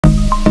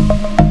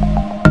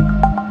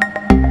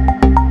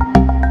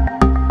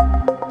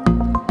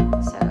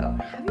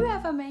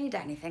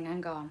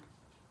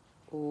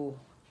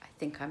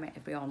think I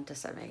might be on to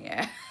something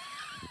here.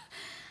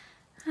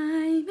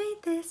 I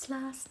made this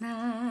last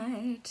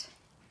night.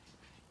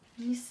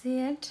 You see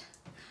it?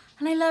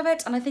 And I love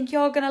it, and I think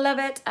you're gonna love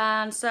it,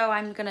 and so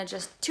I'm gonna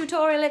just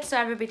tutorial it so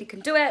everybody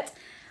can do it.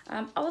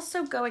 I'm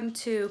also going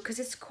to, because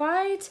it's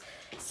quite,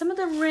 some of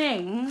the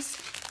rings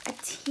are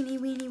teeny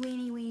weeny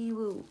weeny weeny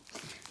woo.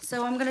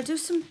 So I'm gonna do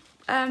some, you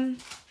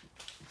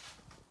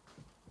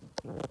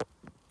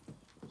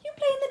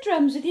playing the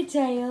drums with your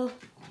tail?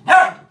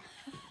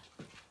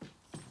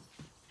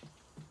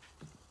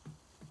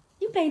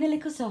 You playing a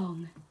little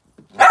song?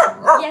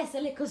 Yes, a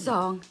little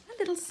song, a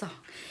little song.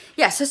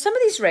 Yeah, so some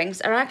of these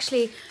rings are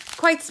actually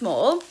quite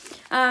small. So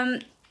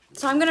I'm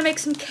going to make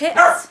some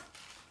kits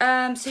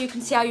so you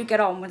can see how you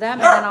get on with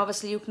them. And then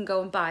obviously you can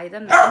go and buy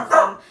them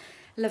from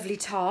lovely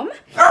Tom.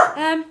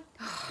 Oh,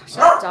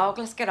 shut up, dog.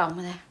 Let's get on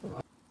with it.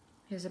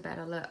 Here's a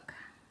better look.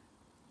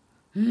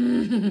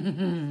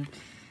 And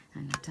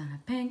I've done a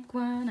pink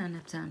one and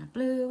I've done a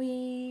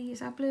bluey. Is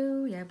that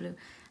blue? Yeah, blue.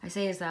 I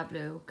say is that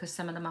blue because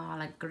some of them are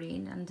like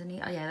green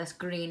underneath. Oh yeah, that's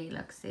greeny.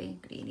 Look, see?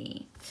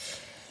 Greeny.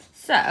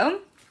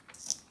 So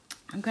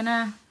I'm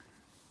gonna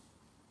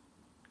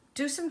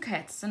do some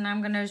kits and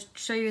I'm gonna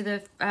show you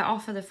the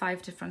offer the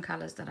 5 different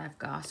colors that I've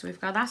got. So we've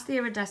got, that's the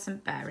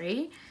iridescent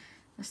berry,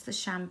 that's the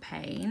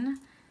champagne,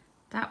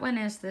 that one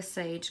is the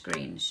sage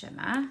green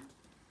shimmer,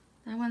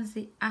 that one's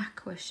the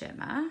aqua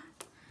shimmer,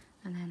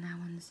 and then that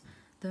one's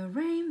the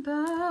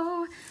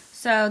rainbow.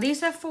 So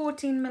these are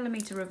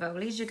 14mm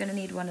Rivolis. You're gonna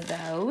need one of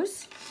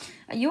those.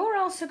 You're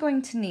also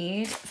going to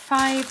need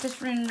 5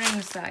 different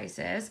ring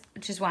sizes,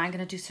 which is why I'm going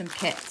to do some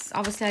kits.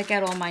 Obviously, I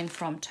get all mine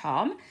from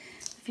Tom.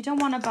 If you don't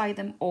want to buy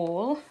them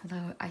all,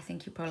 although I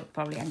think you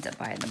probably end up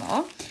buying them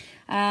all,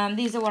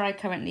 these are what I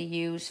currently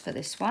use for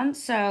this one.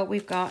 So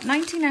we've got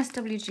 19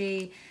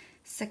 SWG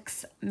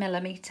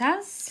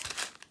 6mm,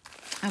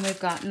 and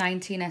we've got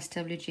 19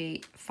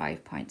 SWG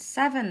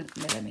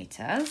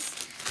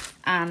 5.7mm,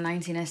 and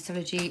 19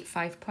 SWG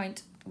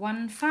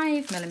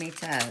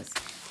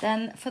 5.15mm.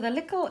 Then for the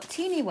little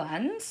teeny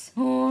ones,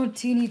 oh,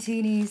 teeny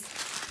teenies,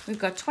 we've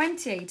got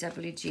 20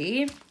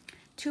 AWG,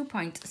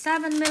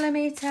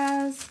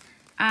 2.7mm,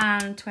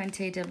 and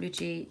 20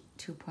 AWG,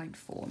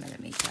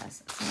 2.4mm.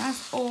 So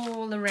that's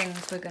all the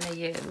rings we're going to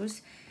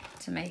use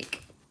to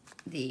make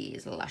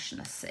these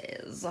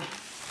lushnesses.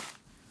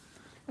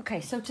 Okay,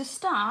 so to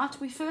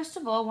start, we first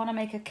of all want to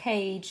make a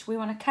cage. We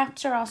want to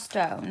capture our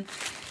stone.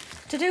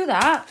 To do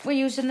that, we're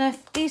using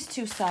these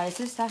 2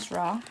 sizes. That's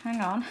wrong. Hang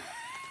on.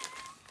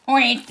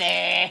 Wait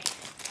there.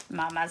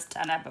 Mama's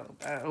done a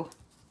boo-boo.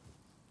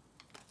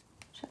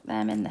 Chuck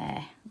them in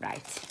there.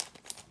 Right.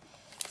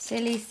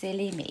 Silly,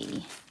 silly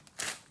me.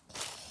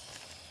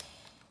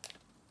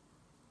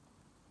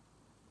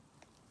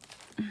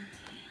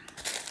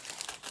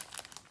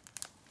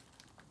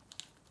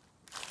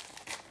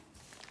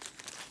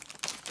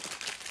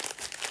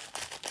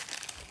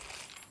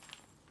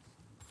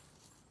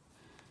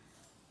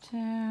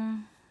 Two,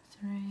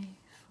 3,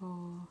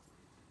 4,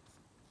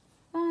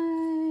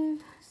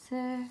 5,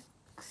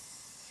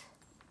 6,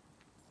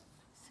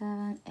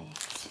 7, 8.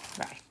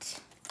 Right.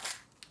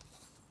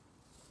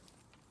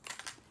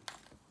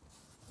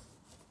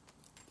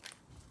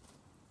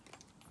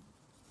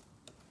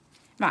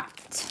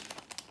 Right.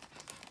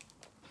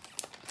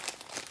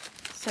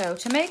 So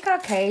to make our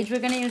cage, we're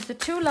going to use the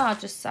 2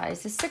 largest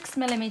sizes,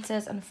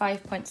 6mm and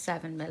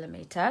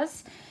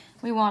 5.7mm.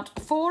 We want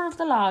 4 of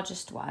the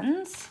largest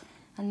ones,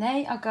 and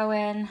they are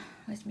going,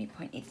 where's me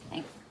pointy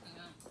thing?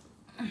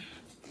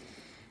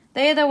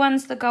 They're the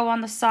ones that go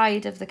on the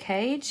side of the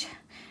cage,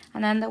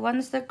 and then the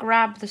ones that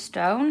grab the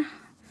stone,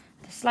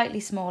 the slightly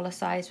smaller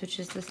size, which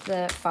is the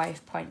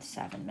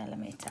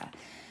 5.7mm.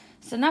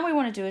 So now what we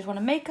want to do is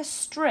make a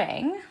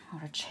string,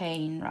 or a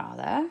chain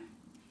rather,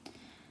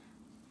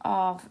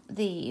 of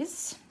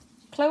these.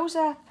 Close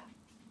up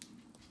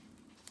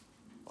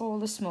all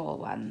the small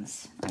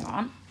ones. Hang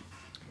on.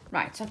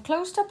 Right, so I've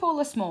closed up all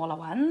the smaller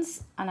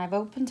ones and I've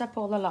opened up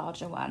all the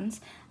larger ones.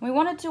 And we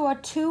want to do a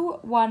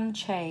 2-1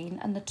 chain,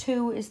 and the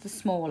 2 is the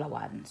smaller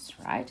ones,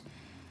 right?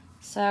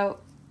 So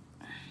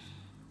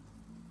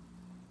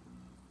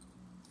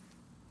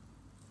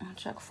I'll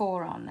chuck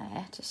 4 on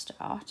there to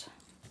start.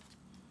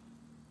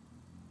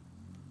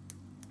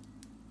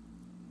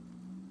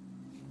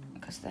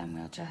 Because then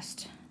we'll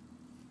just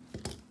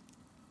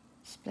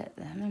split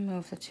them and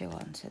move the 2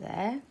 onto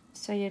there.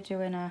 So you're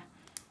doing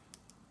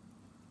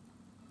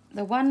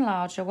the 1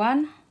 larger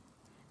one,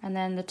 and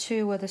then the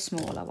 2 are the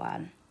smaller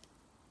one.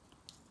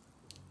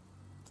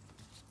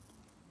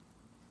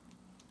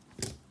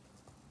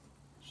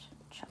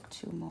 Chuck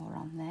 2 more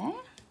on there.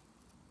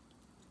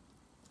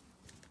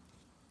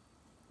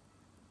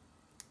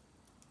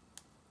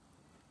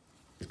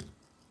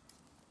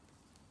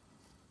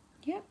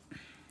 Yep.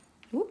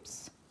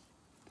 Oops.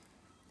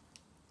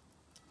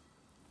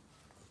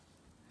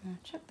 I'll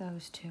chuck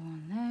those 2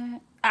 on there.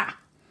 Ah!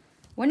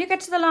 When you get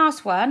to the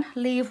last one,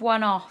 leave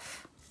 1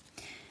 off.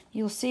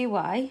 You'll see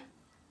why.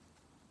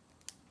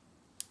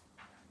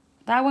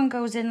 That one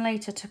goes in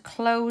later to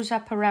close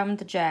up around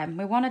the gem.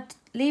 We want to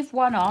leave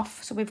one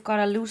off so we've got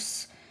a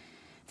loose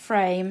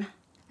frame,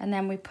 and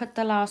then we put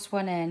the last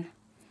one in.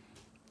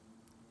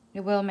 It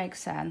will make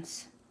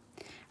sense.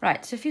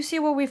 Right, so if you see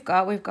what we've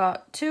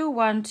got 2,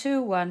 1,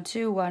 2, 1,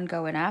 2, 1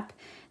 going up.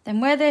 Then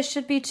where there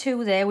should be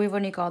 2 there, we've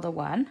only got the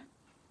 1.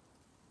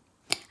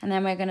 And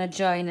then we're going to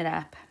join it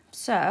up.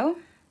 So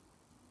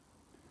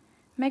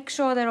make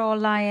sure they're all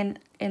lying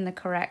in the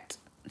correct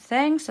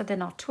thing so they're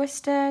not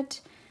twisted.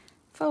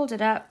 Fold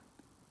it up.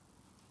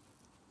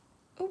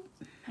 Ooh,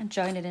 and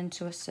join it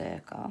into a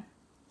circle.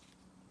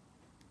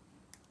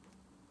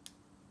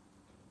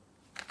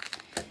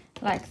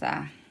 Like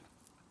that.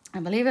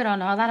 And believe it or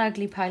not, that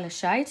ugly pile of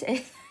shite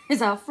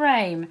is our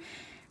frame.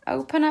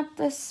 Open up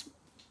this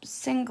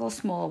single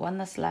small one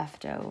that's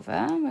left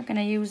over. We're going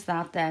to use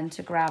that then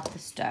to grab the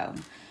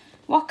stone.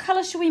 What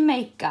colour should we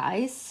make,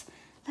 guys?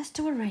 Let's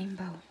do a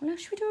rainbow. Well,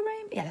 should we do a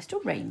rainbow? Yeah, let's do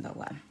a rainbow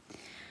one.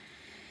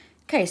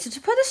 Okay, so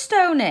to put the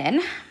stone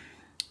in,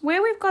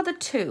 where we've got the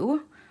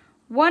 2,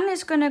 one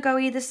is going to go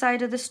either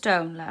side of the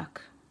stone,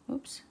 look.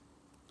 Oops.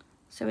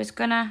 So it's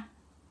going to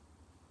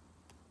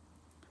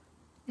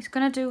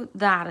do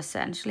that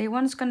essentially.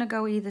 One's going to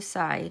go either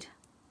side.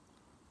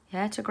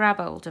 Yeah, to grab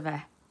hold of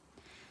it.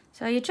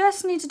 So you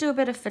just need to do a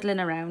bit of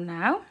fiddling around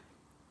now.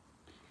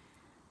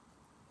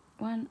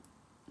 1,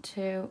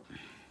 2.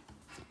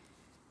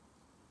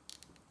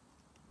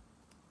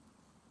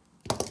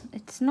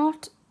 It's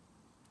not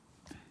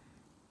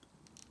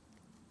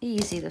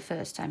easy the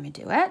first time you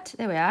do it.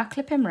 There we are,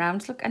 clip him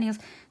round, look, and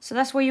so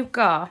that's where you've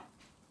got.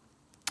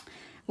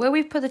 Where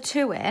we've put the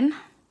 2 in,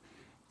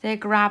 they're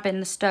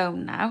grabbing the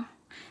stone now.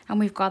 And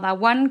we've got that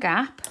one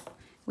gap,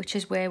 which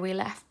is where we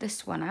left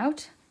this one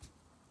out.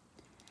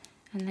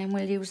 And then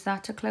we'll use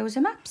that to close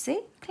him up.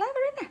 See? Clever,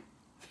 isn't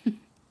it?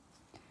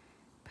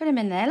 Put him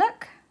in there,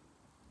 look.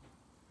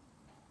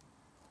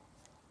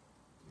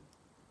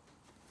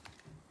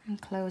 And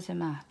close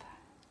him up.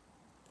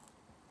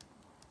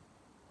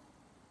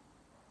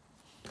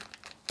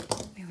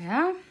 There we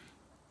are.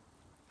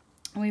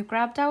 And we've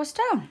grabbed our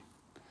stone.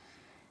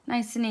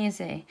 Nice and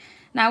easy.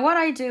 Now what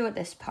I do at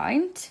this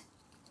point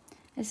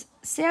is,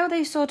 see how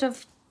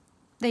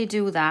they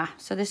do that.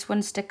 So this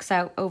one sticks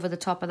out over the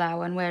top of that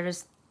one,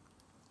 whereas,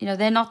 you know,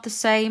 they're not the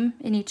same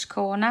in each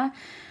corner.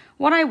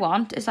 What I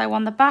want is I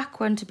want the back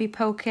one to be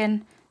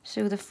poking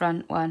through the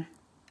front one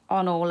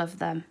on all of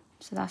them.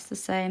 So that's the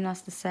same,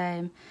 that's the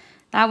same.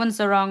 That one's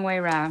the wrong way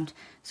round.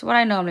 So what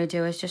I normally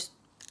do is just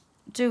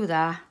do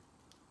that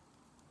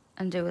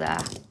and do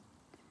that.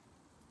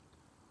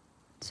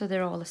 So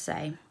they're all the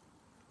same.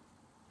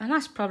 And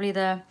that's probably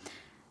the...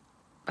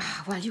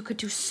 Well, you could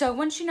do so...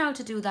 Once you know how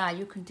to do that,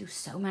 you can do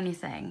so many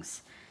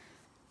things.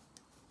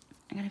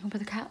 I'm going to go put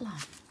the kettle on.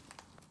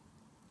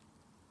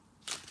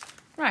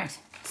 Right,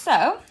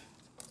 so...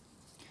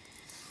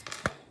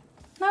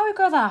 Now we've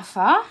got that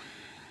far.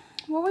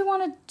 What we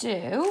want to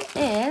do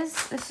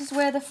is... This is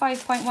where the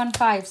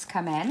 5.15s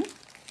come in.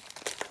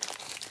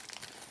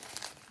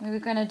 We're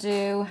going to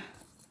do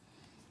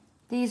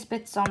these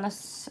bits on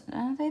the...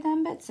 Are they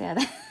them bits? Yeah,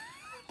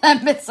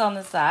 them bits on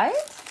the side.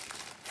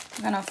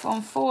 I'm going to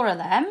form 4 of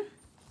them.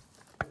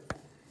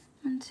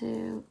 1,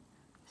 2,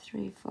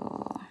 3,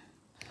 4.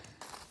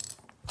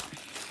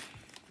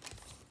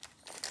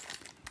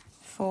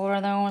 4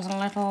 of those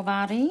little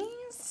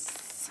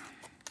baddies.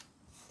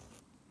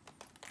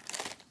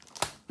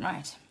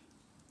 Right.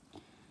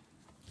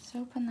 Let's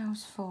open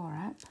those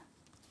 4 up.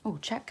 Oh,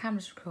 check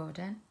camera's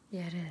recording.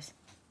 Yeah, it is.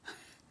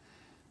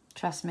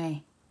 Trust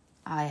me,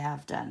 I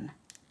have done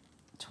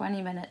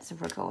 20 minutes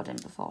of recording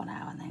before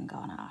now and then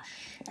gone, oh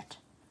shit.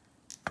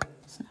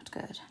 It's not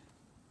good.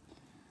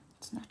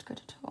 It's not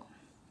good at all.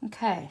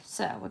 Okay,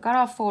 so we've got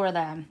our 4 of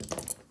them.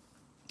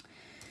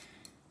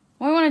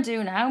 What we want to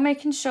do now,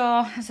 making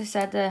sure, as I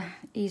said,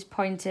 he's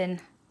pointing,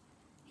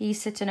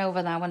 he's sitting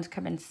over that one's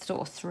coming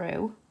sort of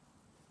through.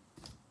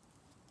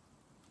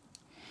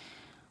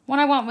 What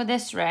I want with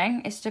this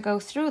ring is to go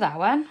through that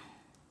one.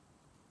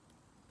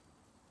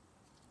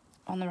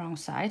 On the wrong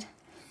side.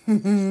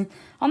 On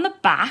the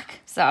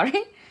back,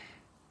 sorry.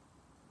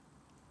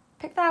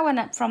 Pick that one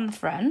up from the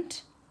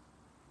front.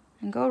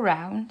 And go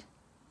round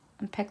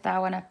and pick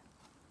that one up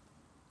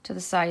to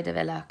the side of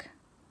it, look.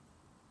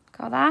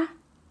 Got that?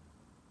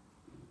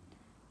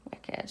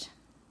 Wicked.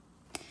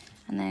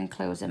 And then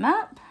close him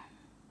up.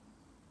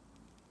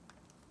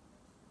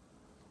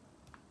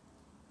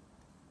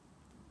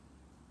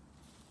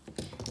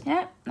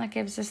 Yeah, that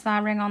gives us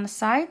that ring on the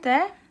side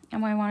there.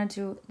 And we want to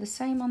do the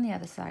same on the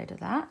other side of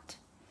that.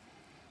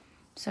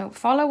 So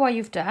follow what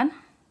you've done.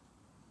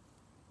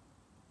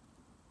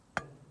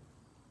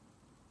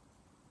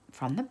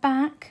 From the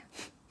back,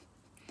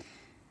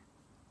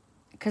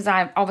 because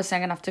I'm going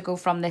to have to go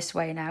from this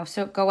way now.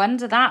 So go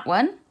under that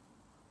one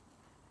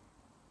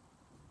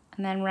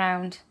and then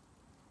round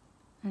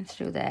and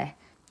through there.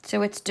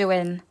 So it's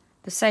doing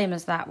the same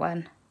as that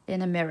one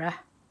in a mirror.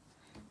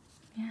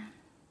 Yeah.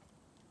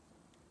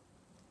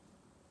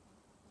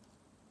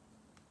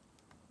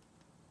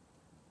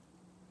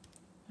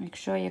 Make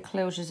sure your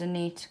closures are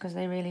neat because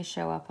they really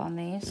show up on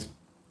these.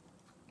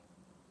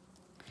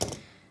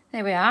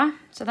 There we are.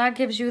 So that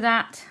gives you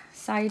that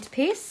side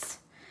piece.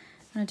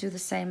 I'm going to do the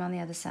same on the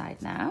other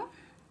side now.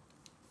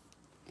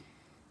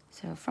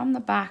 So from the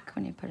back,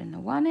 when you put in the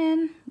one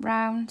in,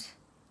 round,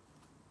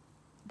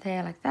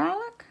 there like that,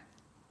 look.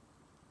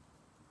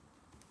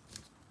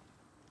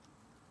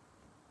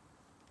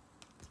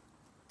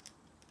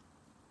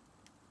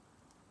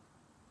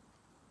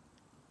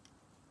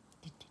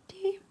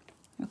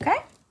 Okay.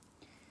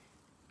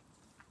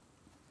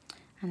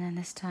 And then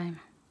this time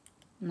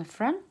on the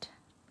front,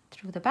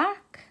 through the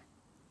back.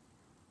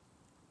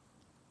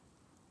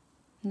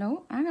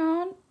 No, hang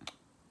on.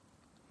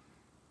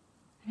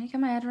 Let me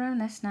get my head around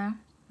this now.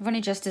 I've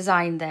only just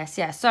designed this.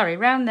 Yeah, sorry,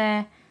 round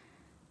there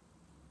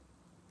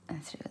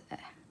and through there.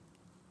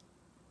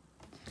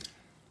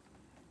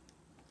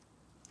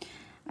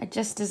 I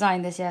just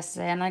designed this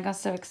yesterday and I got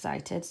so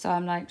excited. So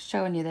I'm like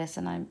showing you this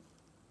and I'm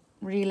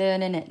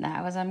relearning it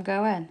now as I'm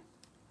going.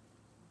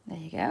 There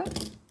you go.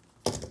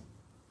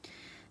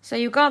 So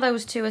you've got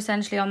those two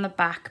essentially on the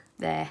back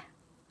there.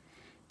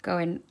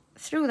 Going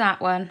through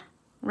that one,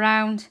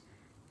 round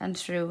and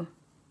through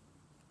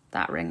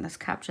that ring that's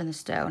capturing the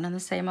stone, and the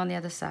same on the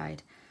other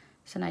side.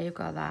 So now you've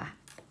got that.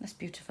 That's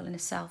beautiful in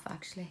itself,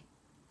 actually.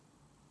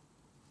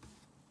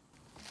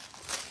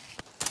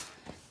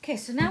 Okay,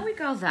 so now we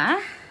got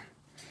that.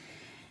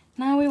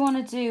 Now we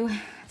want to do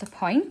the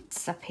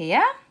points up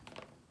here.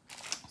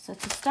 So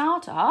to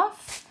start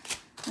off,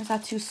 there's our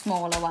two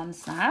smaller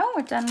ones now.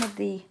 We're done with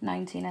the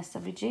 19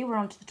 SWG. We're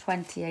on to the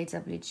 20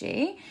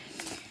 AWG.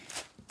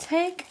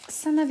 Take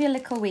some of your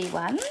little wee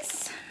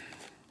ones.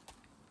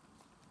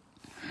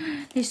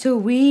 They're so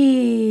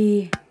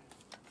wee.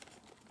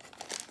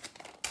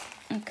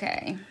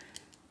 Okay.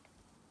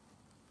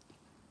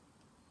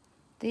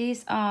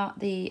 These are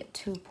the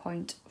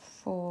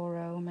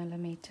 2.40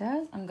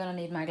 millimeters. I'm going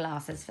to need my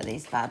glasses for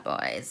these bad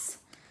boys.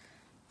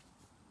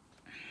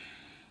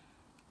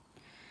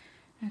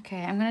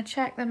 Okay, I'm going to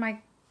check that my...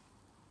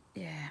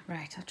 Yeah,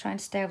 right. I'll try and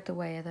stay out the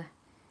way of the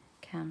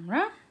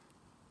camera.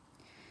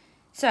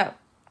 So,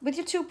 with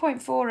your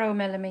 2.40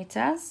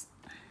 millimeters,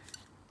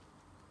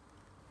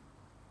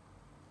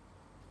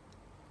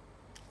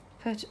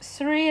 put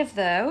 3 of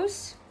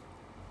those.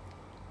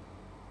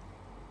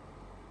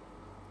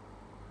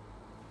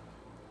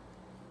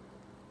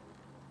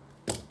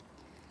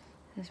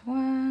 There's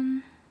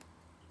 1.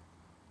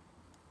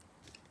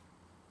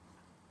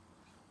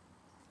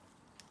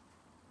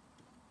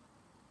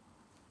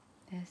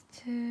 There's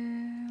 2.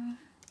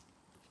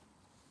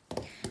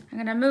 I'm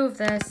going to move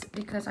this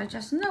because I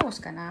just know what's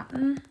going to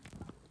happen.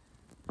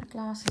 The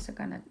glasses are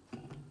going to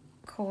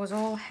cause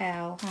all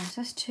hell. Right,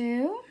 that's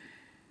 2.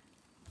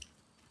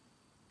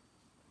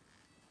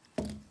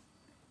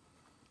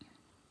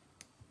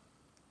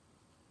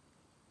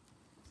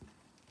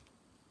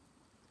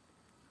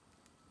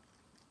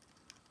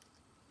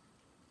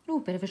 Oh,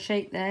 bit of a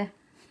shake there.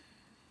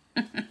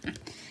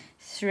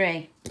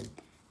 3.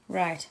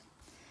 Right.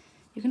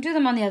 You can do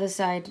them on the other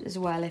side as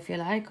well if you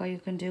like, or you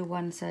can do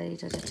one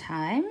side at a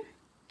time.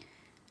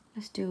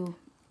 Let's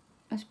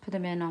put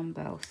them in on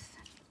both.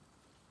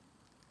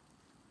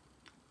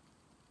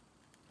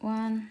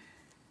 1.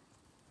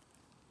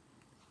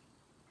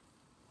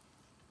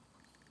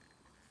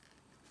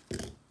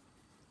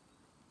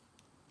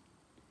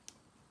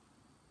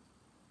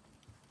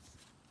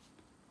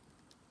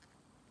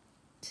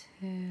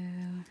 2.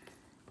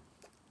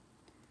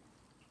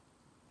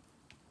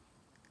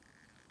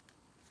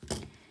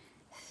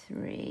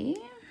 3.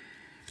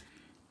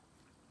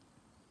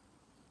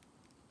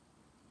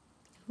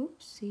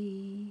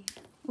 Oopsie.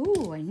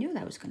 Oh, I knew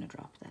that was going to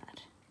drop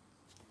that.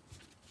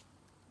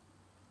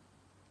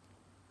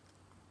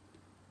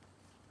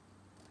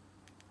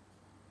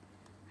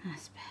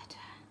 That's better.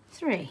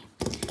 3.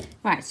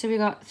 Right, so we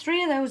got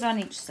 3 of those on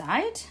each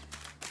side.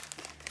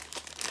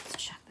 Let's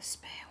chuck the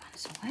spare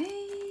ones away.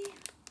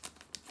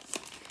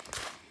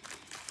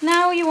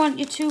 Now you want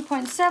your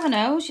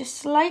 2.70s, you're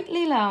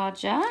slightly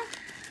larger.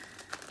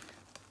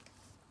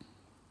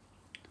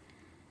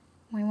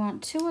 We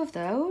want 2 of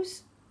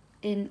those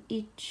in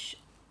each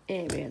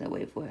area that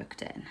we've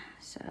worked in.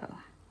 So,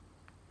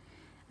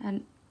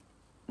 and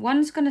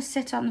one's going to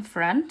sit on the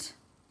front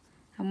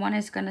and one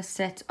is going to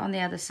sit on the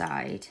other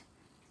side.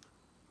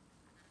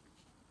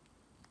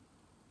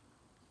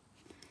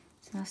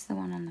 So that's the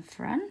one on the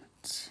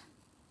front.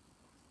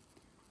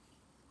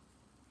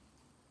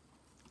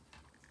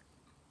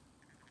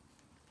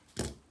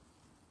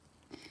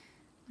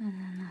 And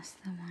then that's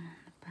the one on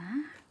the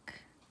back.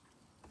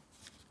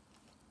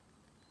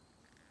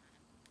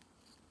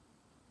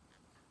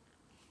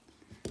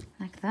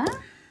 Like that.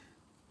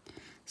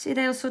 See,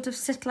 they'll sort of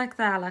sit like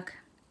that, look.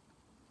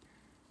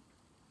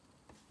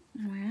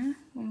 Yeah,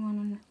 we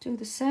want to do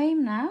the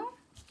same now.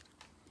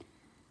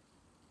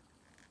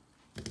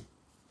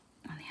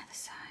 On the other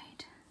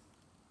side.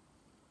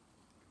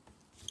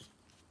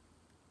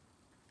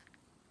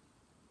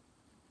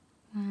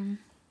 One.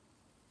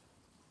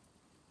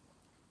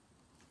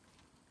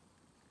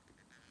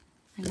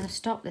 I'm going to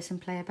stop this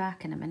and play it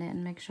back in a minute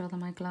and make sure that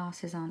my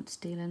glasses aren't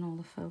stealing all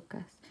the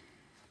focus.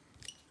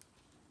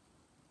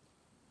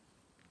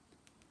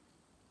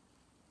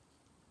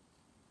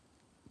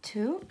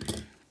 Two.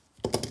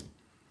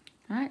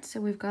 Right, so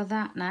we've got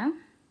that now.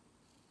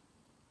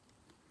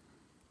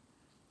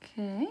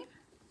 Okay.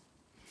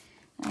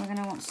 Now we're going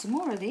to want some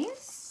more of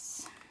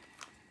these.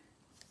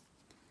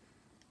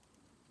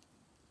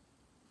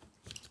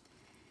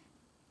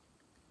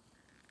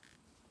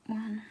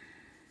 One.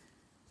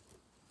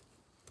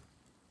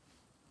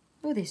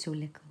 Oh, they're so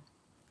little.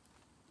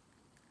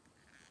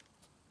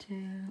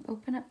 Two.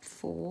 Open up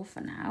 4 for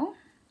now.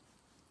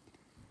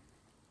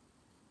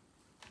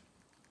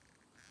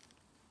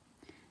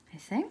 I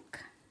think.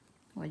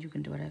 Well, you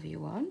can do whatever you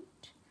want.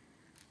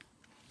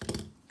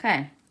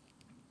 Okay.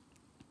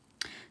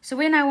 So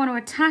we now want to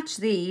attach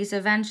these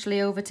eventually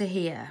over to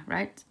here,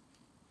 right?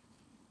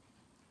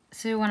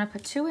 So we want to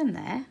put 2 in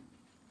there.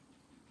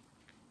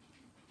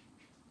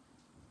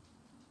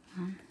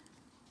 1.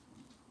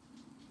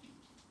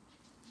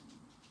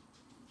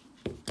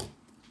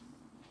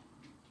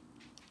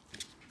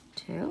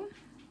 2.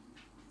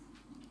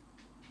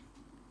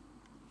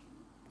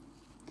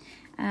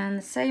 And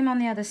the same on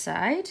the other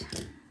side.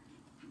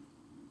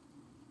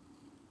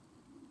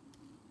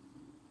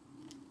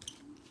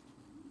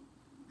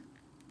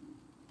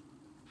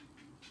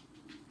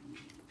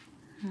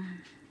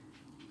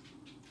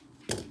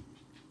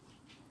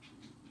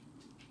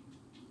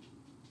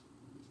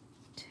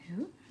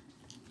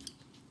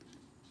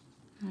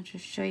 I'll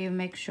just show you,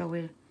 make sure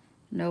we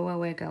know where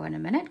we're going in a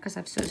minute, because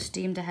I've sort of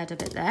steamed ahead a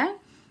bit there.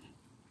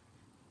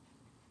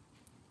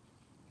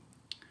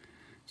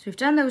 So we've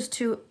done those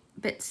 2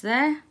 bits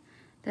there.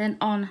 Then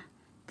on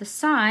the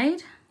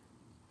side,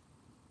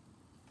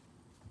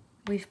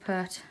 we've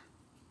put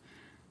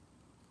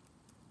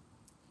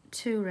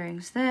 2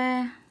 rings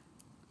there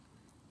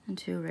and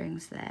 2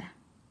 rings there.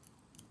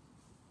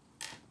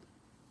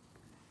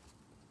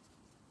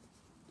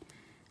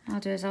 I'll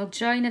do is I'll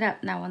join it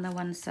up now on the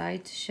one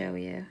side to show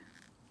you.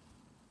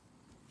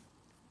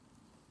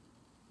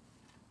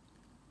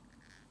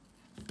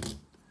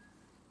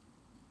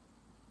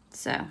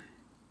 So,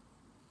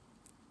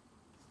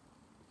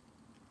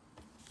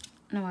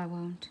 no, I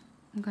won't.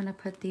 I'm going to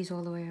put these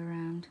all the way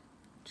around.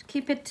 Just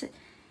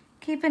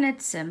keeping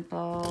it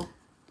simple.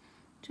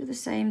 Do the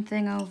same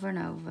thing over and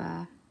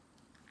over.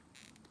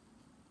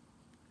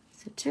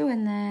 So 2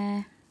 in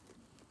there.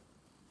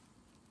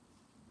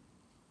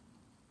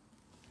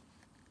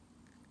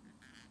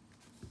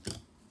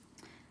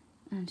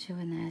 And 2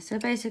 in there. So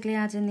basically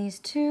adding these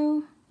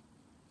 2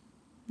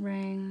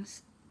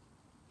 rings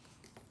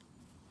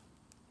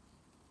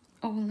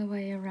all the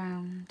way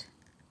around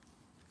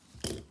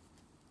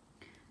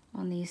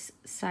on these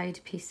side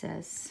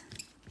pieces.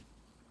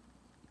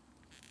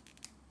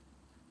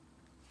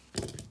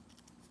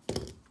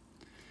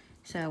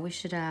 So we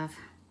should have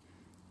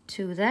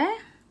 2 there,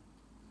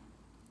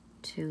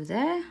 2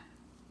 there,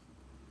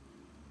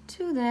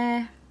 2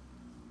 there,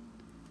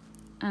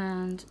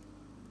 and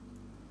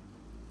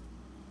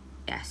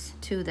yes,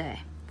 2 there.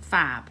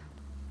 Fab.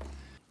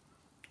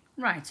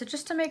 Right, so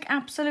just to make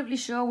absolutely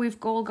sure we've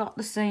all got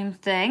the same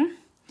thing,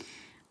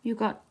 you've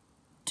got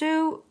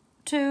 2,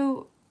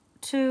 2,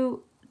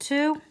 2,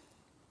 2,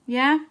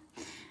 yeah?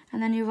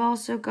 And then you've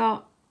also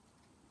got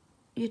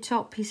your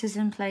top pieces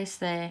in place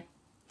there.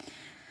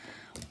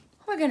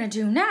 What we're going to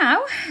do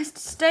now is to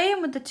stay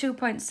in with the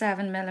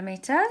 2.7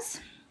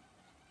 millimeters.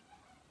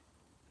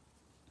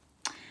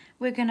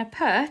 We're going to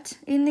put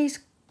in these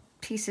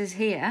pieces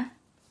here,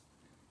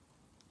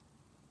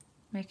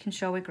 making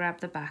sure we grab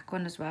the back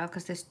one as well,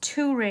 because there's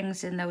 2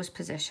 rings in those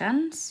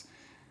positions.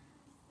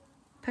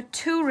 Put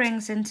 2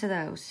 rings into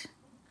those.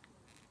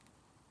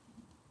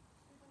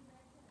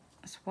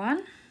 That's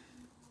 1.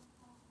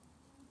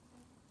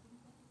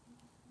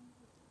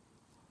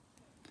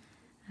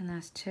 And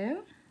that's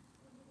 2.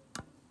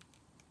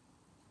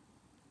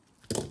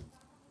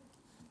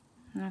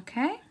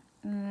 Okay,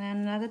 and then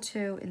another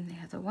 2 in the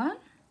other one.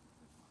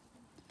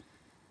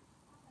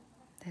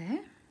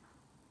 There.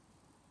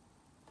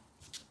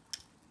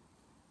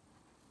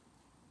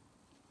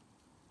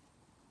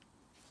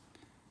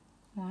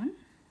 One.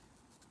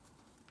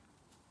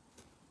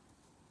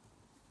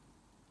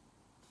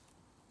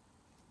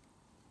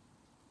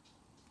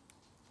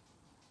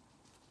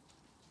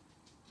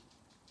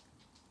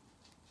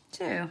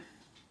 Two.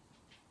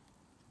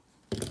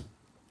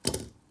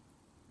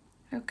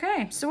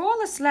 Okay, so all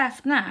that's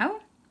left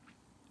now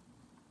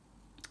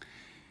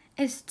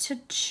is to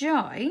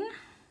join.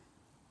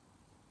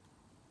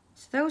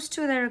 So those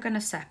 2 there are going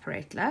to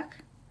separate, look.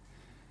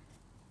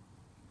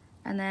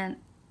 And then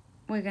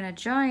we're going to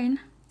join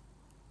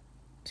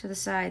to the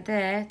side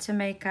there to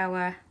make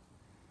our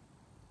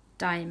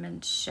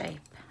diamond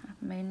shape. I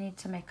may need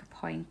to make a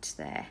point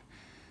there.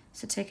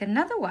 So take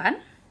another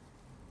one.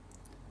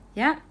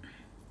 Yeah.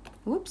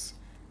 Oops.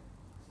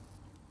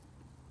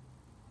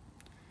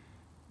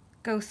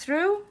 Go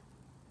through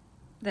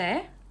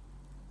there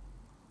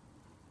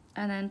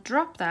and then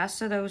drop that,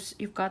 so those,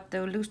 you've got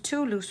the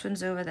 2 loose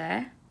ones over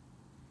there,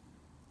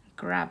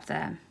 grab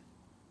them.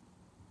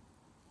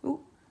 Ooh,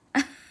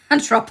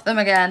 and drop them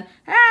again.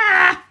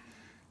 Ah!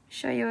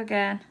 Show you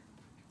again.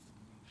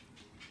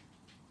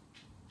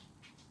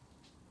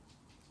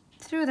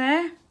 Through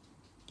there,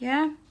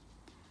 yeah.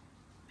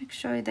 Make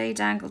sure they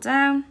dangle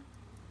down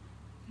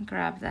and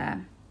grab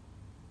them.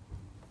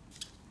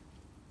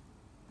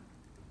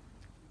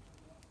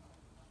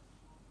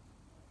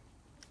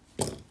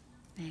 There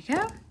you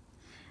go.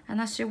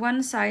 And that's your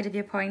one side of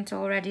your point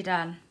already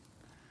done.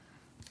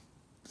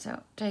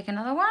 So take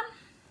another one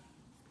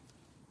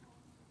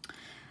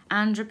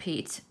and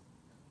repeat.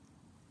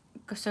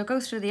 So go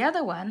through the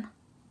other one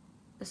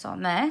that's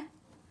on there.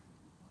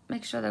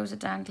 Make sure those are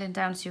dangling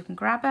down so you can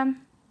grab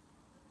them.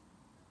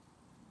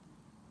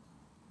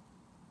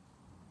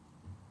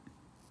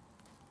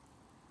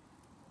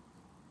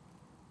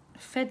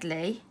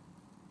 Fiddly.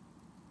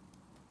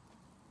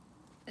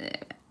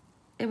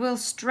 It will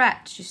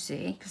stretch, you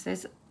see, because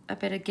there's a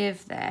bit of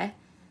give there.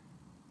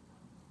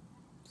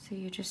 So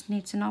you just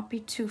need to not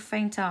be too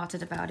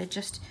faint-hearted about it,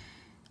 just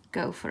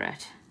go for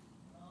it.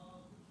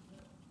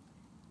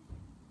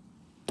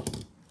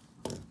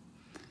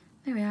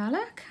 There we are,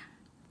 look.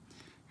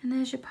 And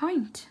there's your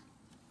point.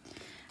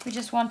 We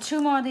just want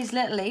 2 more of these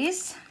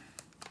littlies.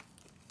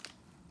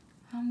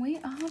 And we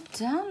are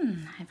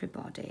done,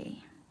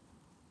 everybody.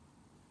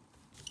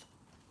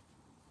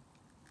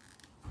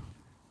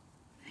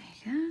 There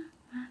you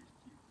go. 1,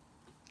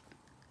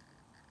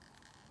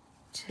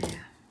 2.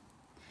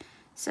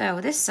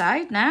 So this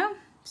side now,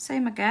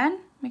 same again.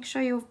 Make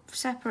sure you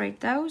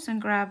separate those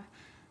and grab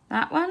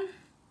that one.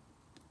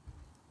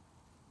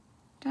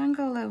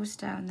 Dangle those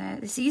down there.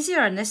 It's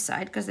easier on this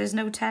side because there's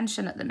no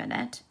tension at the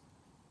minute.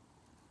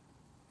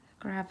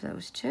 Grab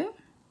those 2.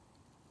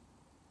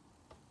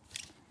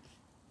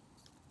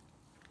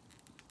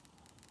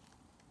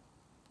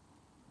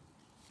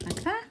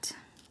 Like that.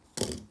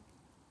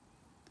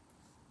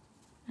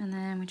 And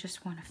then we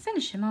just want to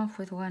finish him off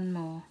with 1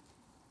 more.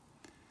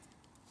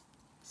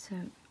 So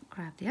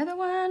grab the other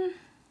one.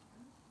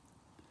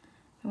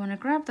 You want to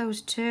grab those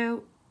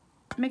 2.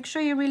 Make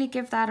sure you really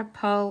give that a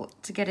pull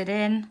to get it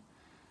in.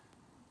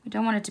 We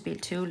don't want it to be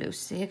too loose,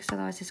 see, because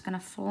otherwise it's going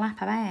to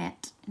flap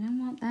about. You don't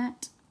want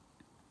that.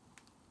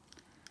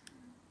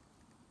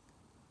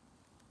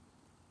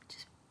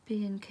 Just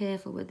being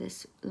careful with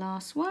this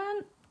last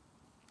one.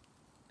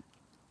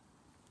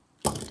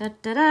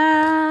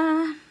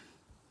 Da-da-da!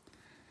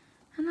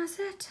 And that's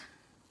it.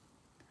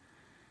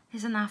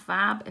 Isn't that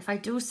fab? If I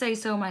do say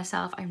so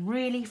myself, I'm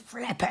really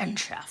flippin'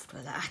 chuffed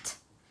with that.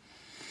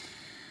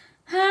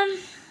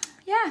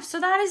 Yeah, so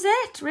that is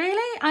it,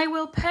 really. I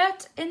will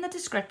put in the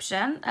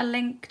description a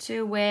link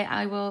to where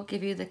I will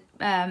give you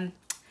the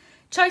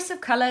choice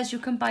of colours. You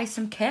can buy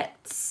some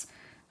kits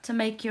to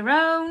make your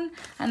own.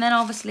 And then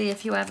obviously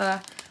if you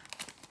ever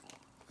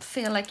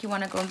feel like you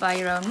want to go and buy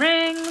your own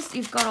rings,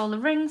 you've got all the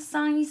ring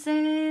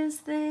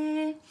sizes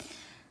there.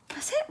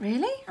 That's it,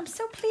 really. I'm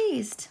so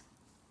pleased.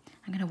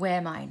 I'm going to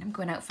wear mine. I'm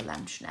going out for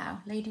lunch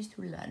now. Ladies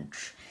do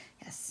lunch.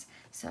 Yes.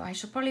 So I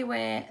shall probably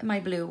wear my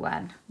blue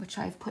one, which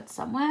I've put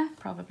somewhere,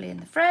 probably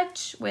in the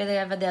fridge,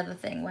 wherever the other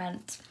thing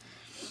went.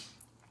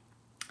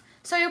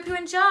 So I hope you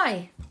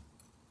enjoy.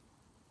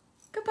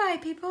 Goodbye,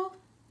 people.